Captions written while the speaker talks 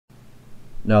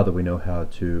Now that we know how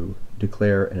to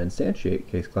declare and instantiate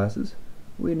case classes,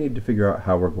 we need to figure out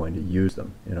how we're going to use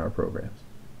them in our programs.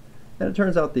 And it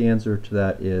turns out the answer to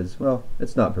that is, well,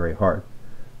 it's not very hard.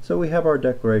 So we have our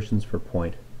declarations for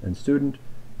point and student,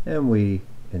 and we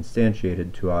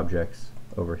instantiated two objects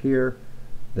over here.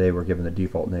 They were given the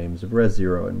default names of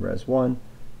res0 and res1.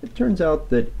 It turns out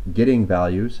that getting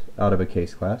values out of a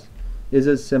case class is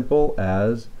as simple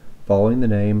as following the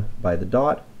name by the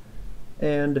dot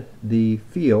and the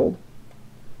field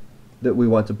that we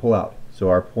want to pull out. So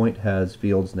our point has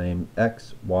fields named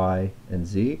X, Y, and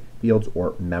Z, fields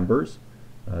or members,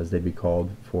 as they'd be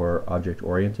called for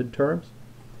object-oriented terms.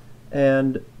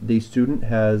 And the student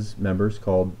has members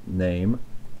called name,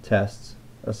 tests,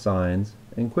 assigns,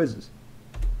 and quizzes.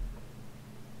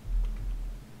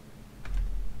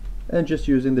 And just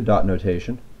using the dot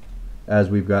notation, as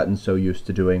we've gotten so used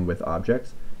to doing with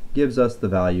objects, gives us the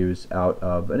values out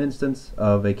of an instance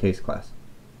of a case class.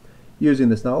 Using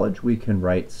this knowledge, we can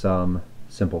write some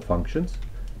simple functions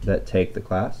that take the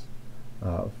class.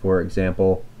 For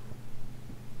example,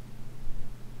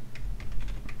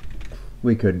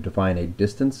 we could define a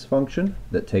distance function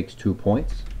that takes 2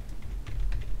 points.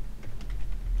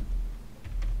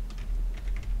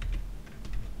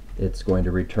 It's going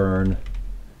to return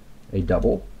a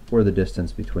double for the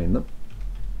distance between them.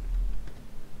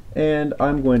 And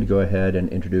I'm going to go ahead and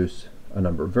introduce a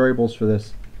number of variables for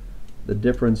this. The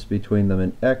difference between them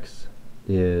in x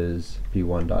is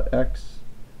p1.x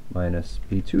minus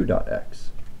p2.x.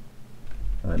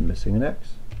 I'm missing an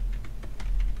x.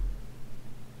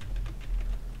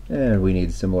 And we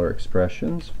need similar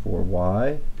expressions for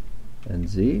y and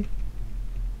z.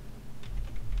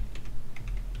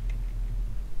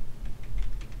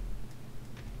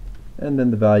 And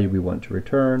then the value we want to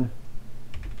return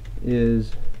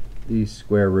is the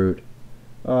square root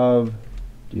of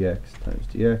dx times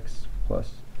dx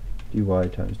plus dy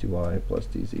times dy plus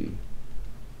dz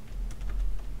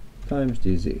times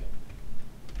dz.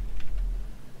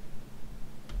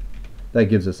 That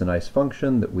gives us a nice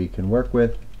function that we can work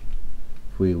with.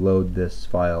 If we load this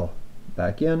file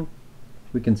back in,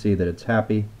 we can see that it's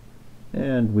happy,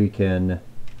 and we can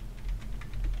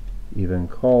even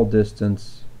call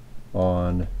distance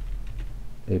on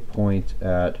a point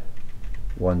at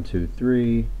 1, 2,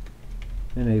 3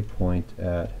 and a point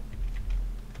at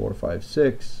 4, 5,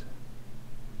 6,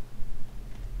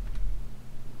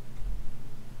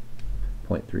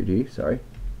 point 3D, sorry.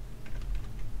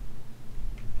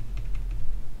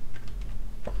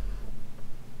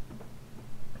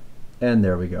 And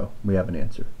there we go, we have an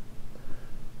answer.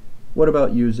 What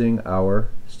about using our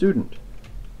student?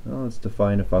 Well, let's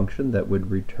define a function that would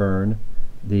return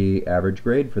the average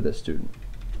grade for this student.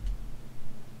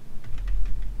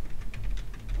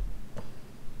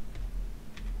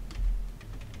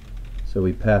 So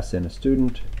we pass in a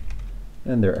student,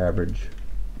 and their average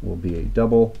will be a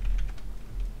double.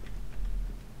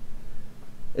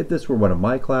 If this were one of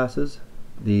my classes,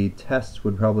 the tests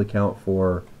would probably count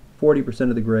for 40%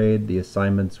 of the grade, the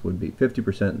assignments would be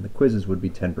 50%, and the quizzes would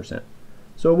be 10%.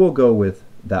 So we'll go with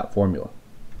that formula.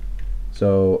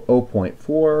 So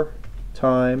 0.4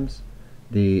 times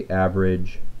the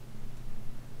average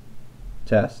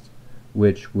test,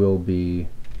 which will be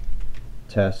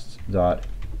test.sum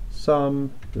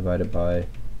divided by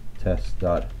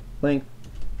test.length.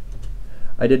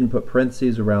 I didn't put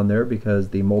parentheses around there because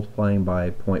the multiplying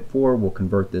by 0.4 will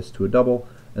convert this to a double,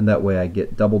 and that way I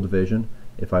get double division.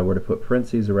 If I were to put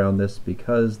parentheses around this,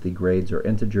 because the grades are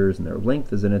integers and their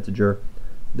length is an integer,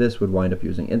 this would wind up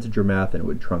using integer math and it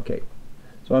would truncate.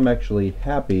 So I'm actually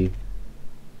happy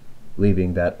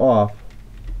leaving that off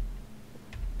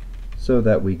so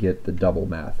that we get the double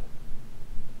math.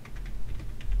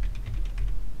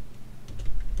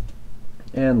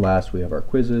 And last, we have our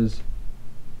quizzes.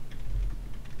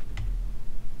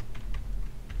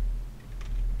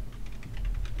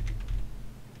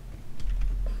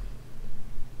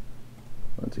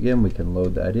 Once again, we can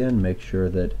load that in, make sure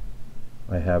that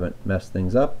I haven't messed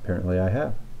things up. Apparently I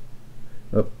have.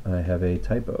 Oh, I have a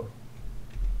typo.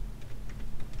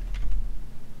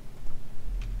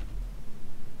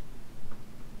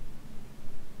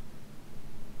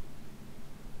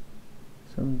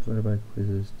 Sum divided by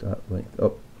quizzes dot length.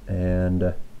 Oh,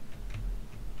 and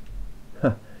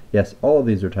yes, all of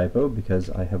these are typo because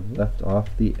I have left off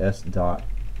the s dot.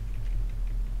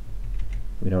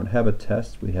 We don't have a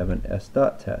test, we have an s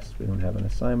dot test. We don't have an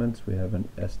assignments, we have an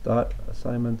s dot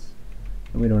assignments.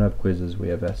 And we don't have quizzes, we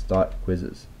have s dot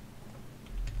quizzes.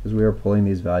 Because we are pulling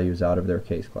these values out of their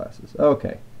case classes.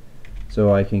 Okay,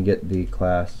 so I can get the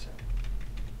class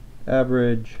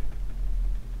average,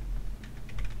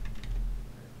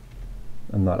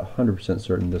 I'm not 100%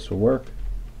 certain this will work.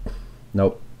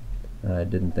 Nope, I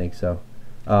didn't think so.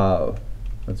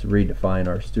 Let's redefine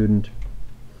our student.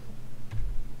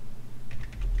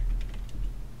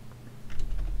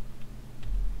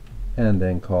 And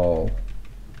then call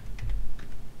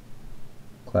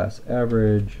class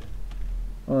average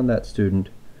on that student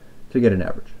to get an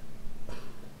average.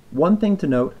 One thing to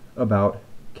note about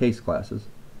case classes,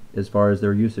 as far as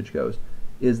their usage goes,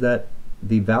 is that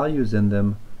the values in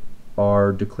them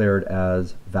are declared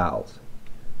as vals.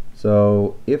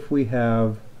 So if we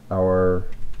have our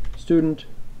student,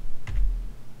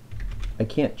 I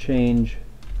can't change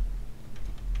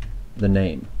the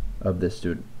name of this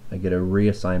student. I get a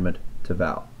reassignment to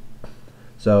val.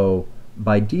 So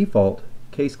by default,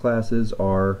 case classes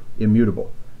are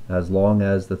immutable as long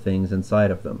as the things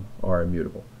inside of them are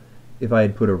immutable. If I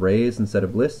had put arrays instead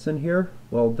of lists in here,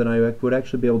 well, then I would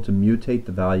actually be able to mutate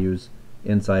the values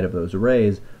inside of those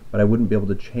arrays, but I wouldn't be able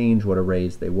to change what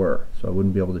arrays they were. So I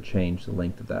wouldn't be able to change the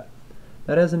length of that.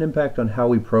 That has an impact on how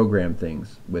we program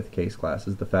things with case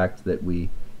classes, the fact that we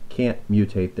can't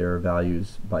mutate their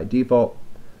values by default.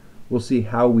 We'll see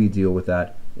how we deal with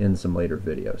that in some later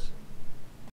videos.